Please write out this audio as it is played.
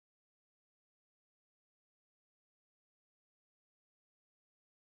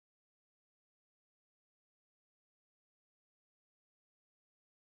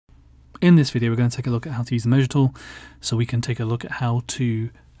In this video, we're going to take a look at how to use the measure tool so we can take a look at how to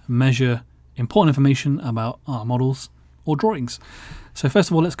measure important information about our models or drawings. So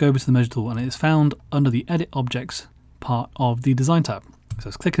first of all, let's go over to the measure tool, and it is found under the Edit Objects part of the Design tab. So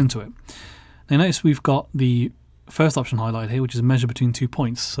let's click into it. Now notice we've got the first option highlighted here, which is measure between 2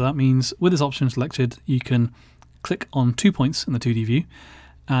 points. So that means with this option selected, you can click on 2 points in the 2D view,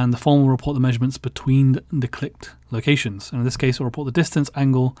 and the form will report the measurements between the clicked locations. And in this case, it will report the distance,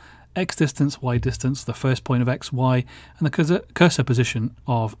 angle, x distance, y distance, the first point of x, y, and the cursor position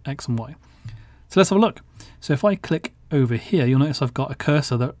of x and y. So let's have a look. So if I click over here, you'll notice I've got a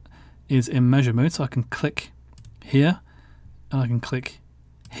cursor that is in measure mode. So I can click here, and I can click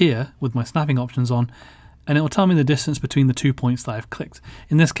here with my snapping options on, and it will tell me the distance between the 2 points that I've clicked.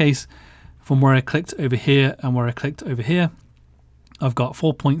 In this case, from where I clicked over here and where I clicked over here, I've got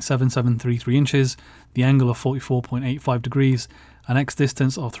 4.7733 inches, the angle of 44.85 degrees, an x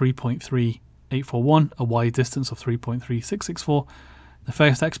distance of 3.3841, a y distance of 3.3664, the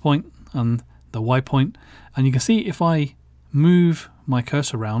first x point and the y point. And you can see if I move my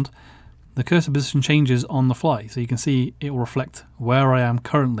cursor around, the cursor position changes on the fly. So you can see it will reflect where I am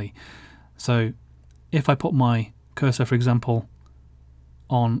currently. So if I put my cursor, for example,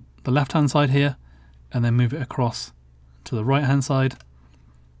 on the left hand side here and then move it across to the right hand side,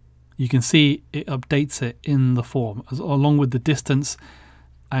 you can see it updates it in the form along with the distance,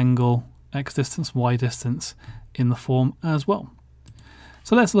 angle, x distance, y distance in the form as well.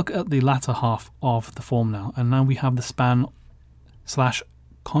 So let's look at the latter half of the form now, and now we have the span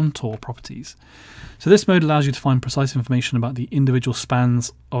 / contour properties. So this mode allows you to find precise information about the individual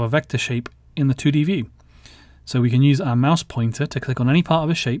spans of a vector shape in the 2D view. So we can use our mouse pointer to click on any part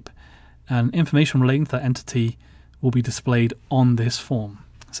of a shape, and information relating to that entity will be displayed on this form.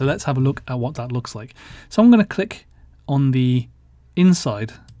 So let's have a look at what that looks like. So I'm going to click on the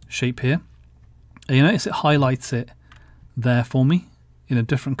inside shape here, and you notice it highlights it there for me in a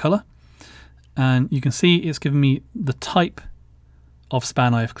different color, and you can see it's given me the type of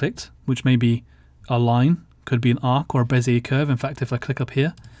span I've clicked, which may be a line, could be an arc or a Bezier curve. In fact, if I click up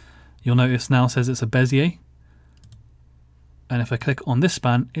here, you'll notice now says it's a Bezier, and if I click on this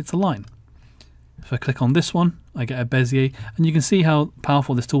span, it's a line. If I click on this one, I get a Bezier, and you can see how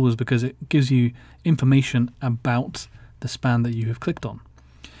powerful this tool is because it gives you information about the span that you have clicked on.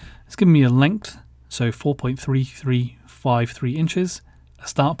 It's given me a length, so 4.3353 inches, a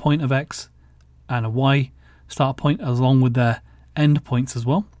start point of x, and a y start point along with their end points as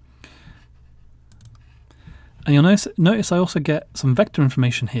well. And you'll notice I also get some vector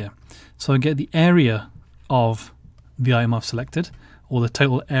information here. So I get the area of the item I've selected, or the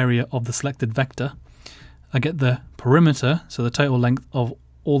total area of the selected vector. I get the perimeter, so the total length of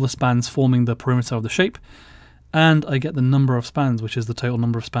all the spans forming the perimeter of the shape, and I get the number of spans, which is the total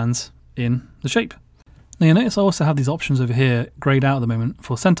number of spans in the shape. Now you notice I also have these options over here grayed out at the moment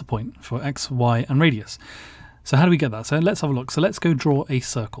for center point, for x, y, and radius. So how do we get that? So let's have a look. So let's go draw a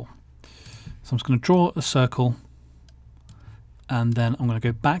circle. So I'm just going to draw a circle, and then I'm going to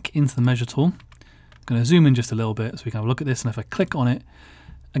go back into the measure tool. I'm going to zoom in just a little bit so we can have a look at this, and if I click on it,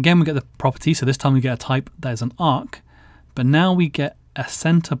 again we get the property, so this time we get a type that is an arc, but now we get a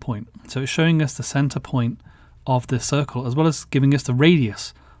center point. So it's showing us the center point of this circle as well as giving us the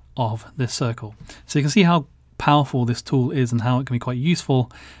radius of this circle. So you can see how powerful this tool is and how it can be quite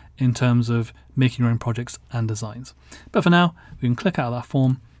useful in terms of making your own projects and designs. But for now, we can click out of that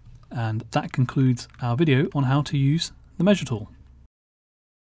form, and that concludes our video on how to use the measure tool.